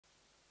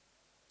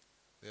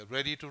They're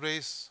ready to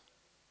race.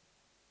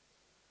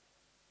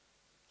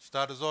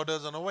 Starters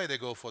orders, and away they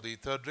go for the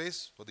third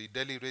race for the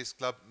Delhi Race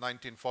Club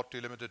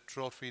 1940 Limited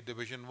Trophy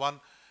Division 1.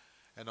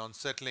 And on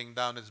settling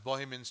down is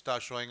Bohemian Star,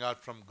 showing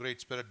out from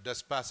Great Spirit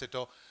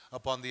Despacito.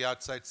 Upon the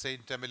outside,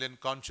 Saint Emilion,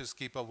 Conscious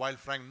Keeper, Wild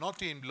Frank,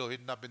 Naughty in Blue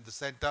hidden up in the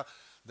center.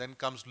 Then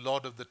comes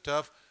Lord of the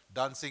Turf,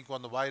 Dancing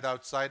on the wide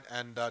outside,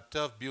 and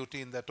Turf Beauty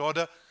in that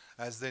order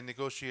as they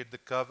negotiate the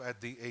curve at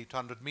the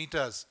 800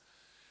 meters.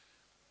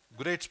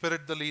 Great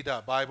Spirit the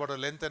leader by about a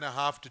length and a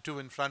half to 2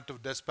 in front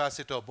of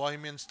Despacito.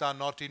 Bohemian Star,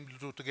 Naughty in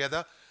Blue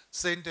together.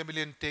 Saint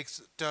Emilion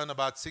takes turn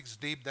about 6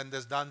 deep. Then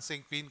there's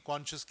Dancing Queen,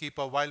 Conscious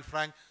Keeper, Wild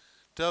Frank,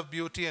 Turf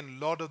Beauty and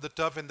Lord of the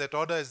Turf in that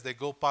order as they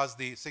go past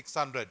the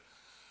 600.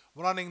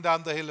 Running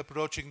down the hill,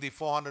 approaching the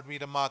 400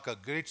 meter marker.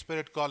 Great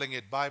Spirit calling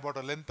it by about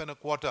a length and a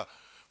quarter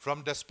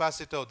from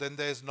Despacito. Then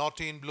there is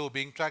Naughty in Blue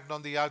being tracked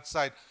on the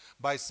outside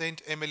by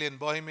Saint Emilion.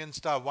 Bohemian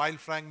Star, Wild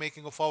Frank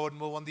making a forward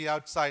move on the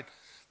outside.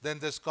 Then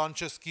there's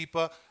Conscious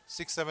Keeper,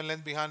 6-7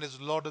 length behind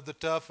is Lord of the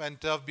Turf and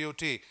Turf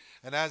Beauty.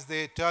 And as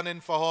they turn in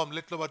for home,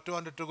 little over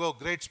 200 to go.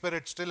 Great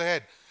Spirit still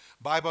ahead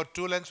by about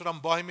 2 lengths from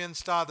Bohemian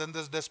Star. Then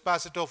there's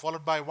Despacito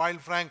followed by Wild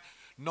Frank,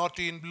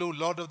 Naughty in Blue,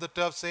 Lord of the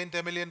Turf, Saint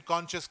Emilion,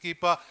 Conscious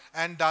Keeper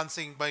and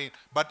Dancing by.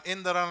 But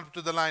in the run up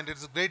to the line, it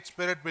is Great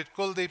Spirit with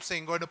Kuldeep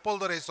Singh going to pull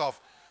the race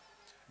off.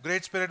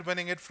 Great Spirit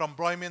winning it from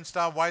Bohemian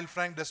Star, Wild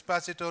Frank,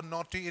 Despacito,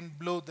 Naughty in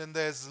Blue. Then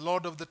there's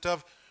Lord of the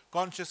Turf,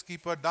 Conscious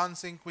Keeper,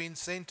 Dancing Queen,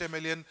 Saint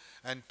Emilion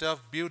and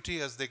Turf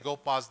Beauty as they go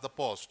past the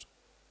post.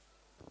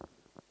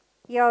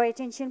 Your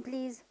attention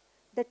please.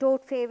 The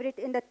tote favorite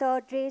in the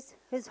third race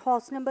is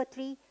horse number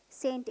 3,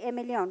 Saint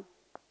Emilion.